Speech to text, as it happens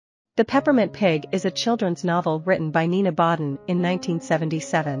The Peppermint Pig is a children's novel written by Nina Bawden in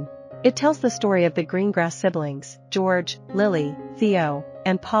 1977. It tells the story of the Greengrass siblings, George, Lily, Theo,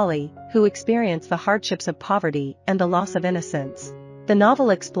 and Polly, who experience the hardships of poverty and the loss of innocence. The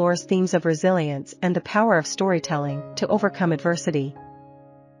novel explores themes of resilience and the power of storytelling to overcome adversity.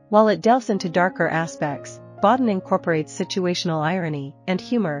 While it delves into darker aspects, Bawden incorporates situational irony and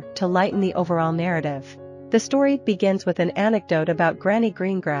humor to lighten the overall narrative. The story begins with an anecdote about Granny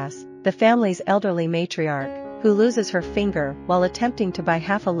Greengrass, the family's elderly matriarch, who loses her finger while attempting to buy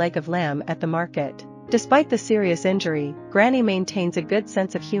half a leg of lamb at the market. Despite the serious injury, Granny maintains a good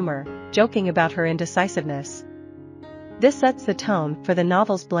sense of humor, joking about her indecisiveness. This sets the tone for the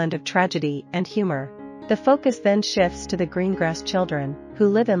novel's blend of tragedy and humor. The focus then shifts to the Greengrass children, who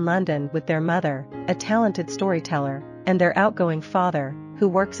live in London with their mother, a talented storyteller, and their outgoing father, who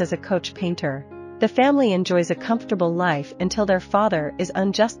works as a coach painter. The family enjoys a comfortable life until their father is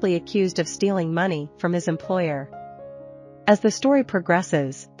unjustly accused of stealing money from his employer. As the story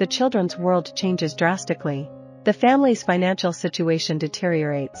progresses, the children's world changes drastically. The family's financial situation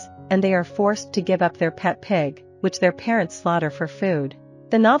deteriorates, and they are forced to give up their pet pig, which their parents slaughter for food.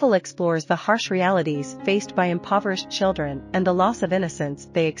 The novel explores the harsh realities faced by impoverished children and the loss of innocence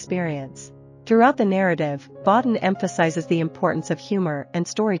they experience. Throughout the narrative, Bawden emphasizes the importance of humor and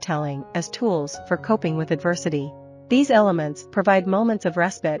storytelling as tools for coping with adversity. These elements provide moments of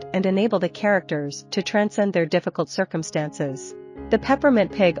respite and enable the characters to transcend their difficult circumstances. The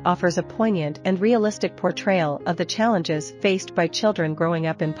Peppermint Pig offers a poignant and realistic portrayal of the challenges faced by children growing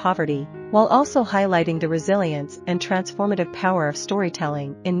up in poverty, while also highlighting the resilience and transformative power of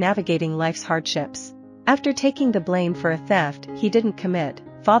storytelling in navigating life's hardships. After taking the blame for a theft he didn't commit,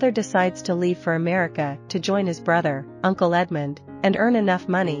 Father decides to leave for America to join his brother, Uncle Edmund, and earn enough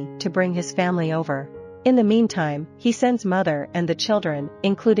money to bring his family over. In the meantime, he sends Mother and the children,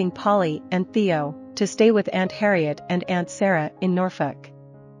 including Polly and Theo, to stay with Aunt Harriet and Aunt Sarah in Norfolk.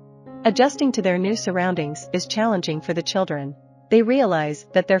 Adjusting to their new surroundings is challenging for the children. They realize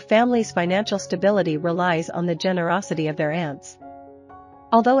that their family's financial stability relies on the generosity of their aunts.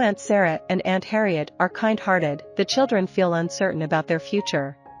 Although Aunt Sarah and Aunt Harriet are kind-hearted, the children feel uncertain about their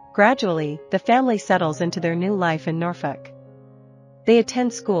future. Gradually, the family settles into their new life in Norfolk. They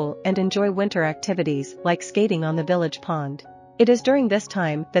attend school and enjoy winter activities like skating on the village pond. It is during this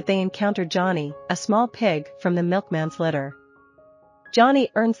time that they encounter Johnnie, a small pig from the milkman's litter.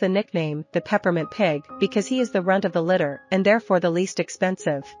 Johnnie earns the nickname the Peppermint Pig because he is the runt of the litter and therefore the least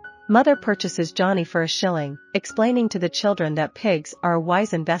expensive. Mother purchases Johnnie for $1, explaining to the children that pigs are a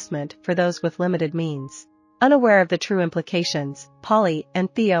wise investment for those with limited means. Unaware of the true implications, Polly and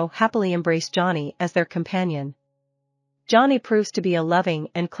Theo happily embrace Johnnie as their companion. Johnnie proves to be a loving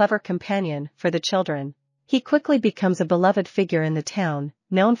and clever companion for the children. He quickly becomes a beloved figure in the town,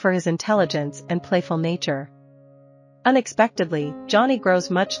 known for his intelligence and playful nature. Unexpectedly, Johnnie grows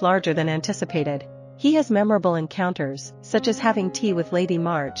much larger than anticipated. He has memorable encounters, such as having tea with Lady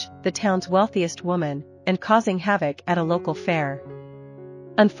Marge, the town's wealthiest woman, and causing havoc at a local fair.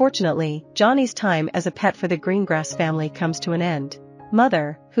 Unfortunately, Johnnie's time as a pet for the Greengrass family comes to an end.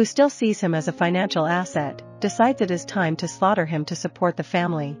 Mother, who still sees him as a financial asset, decides it is time to slaughter him to support the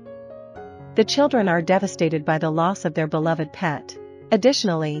family. The children are devastated by the loss of their beloved pet.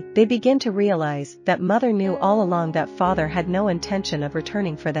 Additionally, they begin to realize that Mother knew all along that Father had no intention of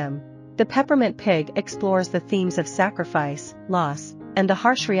returning for them. The Peppermint Pig explores the themes of sacrifice, loss, and the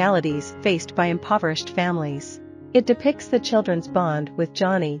harsh realities faced by impoverished families. It depicts the children's bond with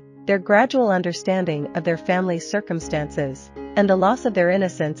Johnnie, their gradual understanding of their family's circumstances, and the loss of their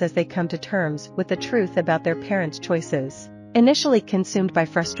innocence as they come to terms with the truth about their parents' choices. Initially consumed by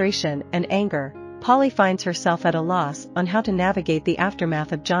frustration and anger, Polly finds herself at a loss on how to navigate the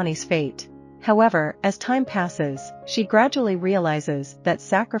aftermath of Johnnie's fate. However, as time passes, she gradually realizes that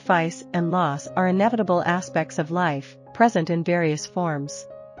sacrifice and loss are inevitable aspects of life, present in various forms.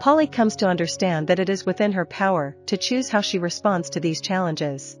 Polly comes to understand that it is within her power to choose how she responds to these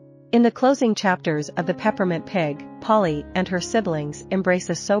challenges. In the closing chapters of The Peppermint Pig, Polly and her siblings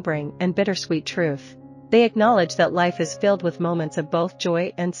embrace a sobering and bittersweet truth. They acknowledge that life is filled with moments of both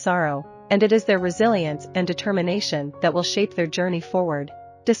joy and sorrow, and it is their resilience and determination that will shape their journey forward.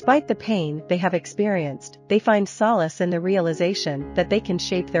 Despite the pain they have experienced, they find solace in the realization that they can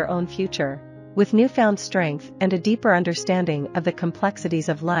shape their own future. With newfound strength and a deeper understanding of the complexities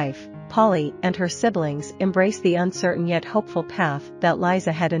of life, Polly and her siblings embrace the uncertain yet hopeful path that lies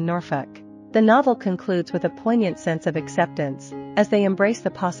ahead in Norfolk. The novel concludes with a poignant sense of acceptance, as they embrace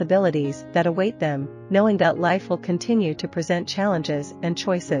the possibilities that await them, knowing that life will continue to present challenges and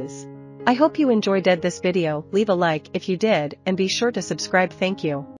choices. I hope you enjoyed this video. Leave a like if you did and be sure to subscribe. Thank you.